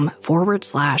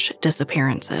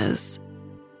spotify.com/disappearances.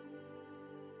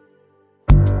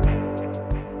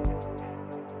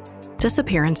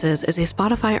 Disappearances is a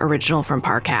Spotify original from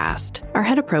Parcast. Our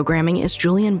head of programming is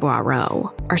Julian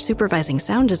Boireau. Our supervising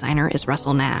sound designer is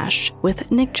Russell Nash,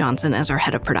 with Nick Johnson as our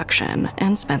head of production,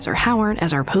 and Spencer Howard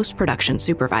as our post-production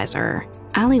supervisor.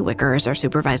 Allie Wicker is our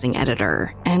supervising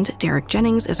editor, and Derek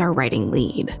Jennings is our writing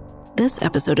lead. This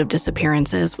episode of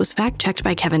Disappearances was fact-checked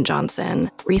by Kevin Johnson,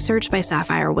 researched by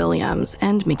Sapphire Williams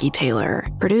and Mickey Taylor,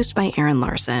 produced by Aaron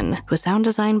Larson, with sound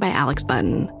design by Alex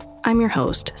Button. I'm your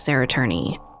host, Sarah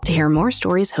Turney. To hear more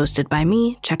stories hosted by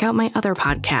me, check out my other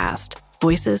podcast,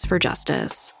 Voices for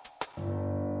Justice.